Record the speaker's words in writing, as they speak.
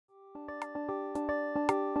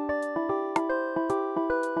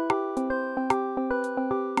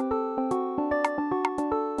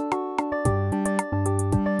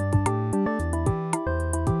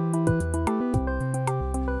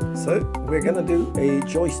So we're going to do a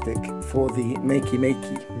joystick for the Makey.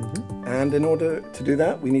 And in order to do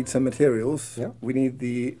that, we need some materials. Yeah. We need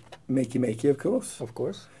the Makey, of course. Of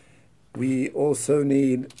course. We also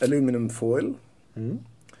need aluminum foil.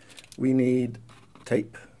 We need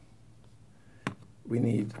tape. We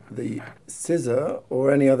need the scissor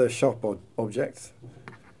or any other sharp object.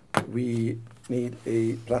 We need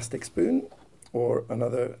a plastic spoon or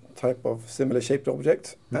another type of similar shaped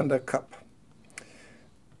object, and a cup.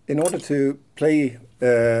 In order to play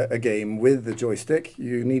a game with the joystick,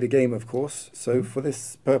 you need a game, of course. So for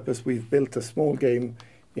this purpose, we've built a small game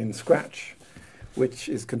in Scratch, which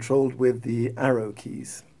is controlled with the arrow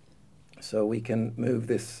keys. So we can move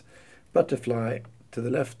this butterfly to the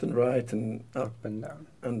left and right and up and down.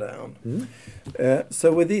 And down.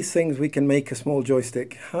 So with these things, we can make a small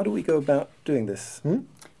joystick. How do we go about doing this?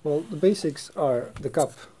 Well, the basics are the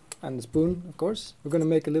cup and the spoon, of course. We're going to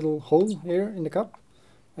make a little hole here in the cup,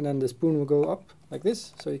 and then the spoon will go up like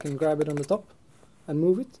this, so you can grab it on the top and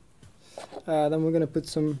move it. Then we're going to put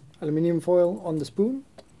some aluminium foil on the spoon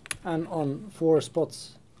and on 4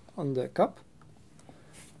 spots on the cup.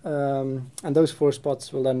 And those 4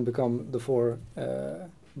 spots will then become the 4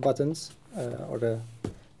 buttons, or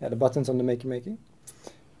the buttons on the Makey.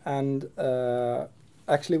 And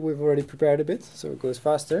actually, we've already prepared a bit, so it goes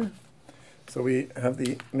faster. So we have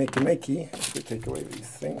the Makey. If we take away these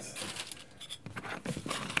things.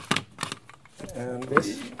 And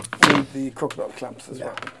this with the crocodile clamps as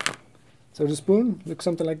well. So the spoon looks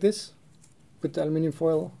something like this. Put the aluminium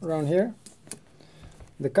foil around here.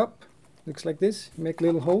 The cup looks like this. Make a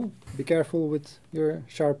little hole. Be careful with your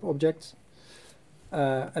sharp objects.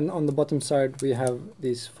 And on the bottom side we have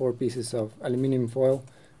these 4 pieces of aluminium foil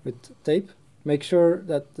with tape. Make sure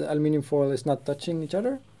that the aluminium foil is not touching each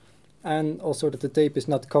other, and also that the tape is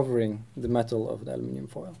not covering the metal of the aluminium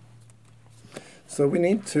foil. So we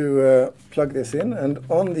need to plug this in, and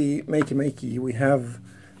on the Makey we have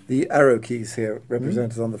the arrow keys here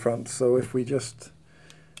represented on the front. So if we just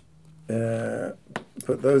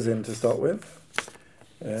put those in to start with,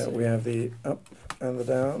 we have the up and the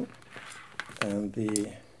down, and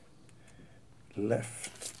the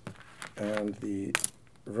left and the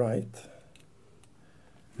right,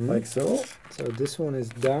 like so. So this one is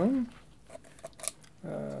down.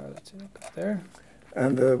 Let's see, there.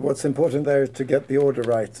 And what's important there is to get the order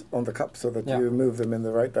right on the cup, so that you move them in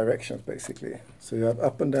the right directions, basically. So you have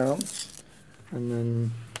up and down. And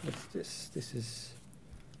then what's this? This is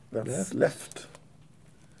that's left.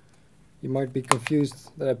 You might be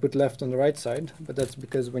confused that I put left on the right side, but that's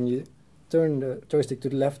because when you turn the joystick to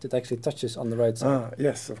the left, it actually touches on the right side. Ah,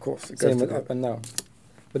 yes, of course. It Same with up and down.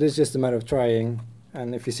 But it's just a matter of trying,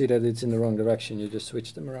 and if you see that it's in the wrong direction, you just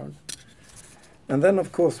switch them around. And then,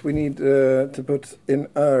 of course, we need to put in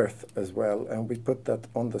earth as well, and we put that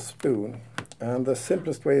on the spoon. And the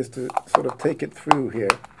simplest way is to sort of take it through here,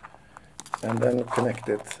 and then connect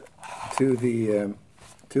it to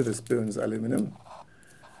the spoon's aluminum,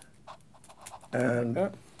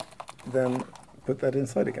 and then put that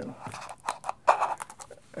inside again.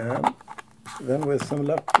 And then with some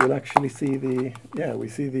luck, we'll actually see we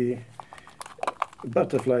see the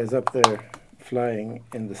butterflies up there flying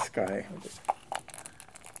in the sky.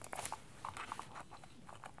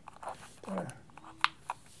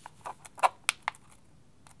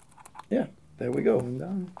 Yeah, there we go.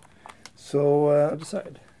 Down. So Other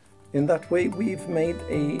side. in that way, we've made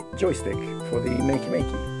a joystick for the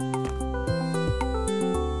Makey.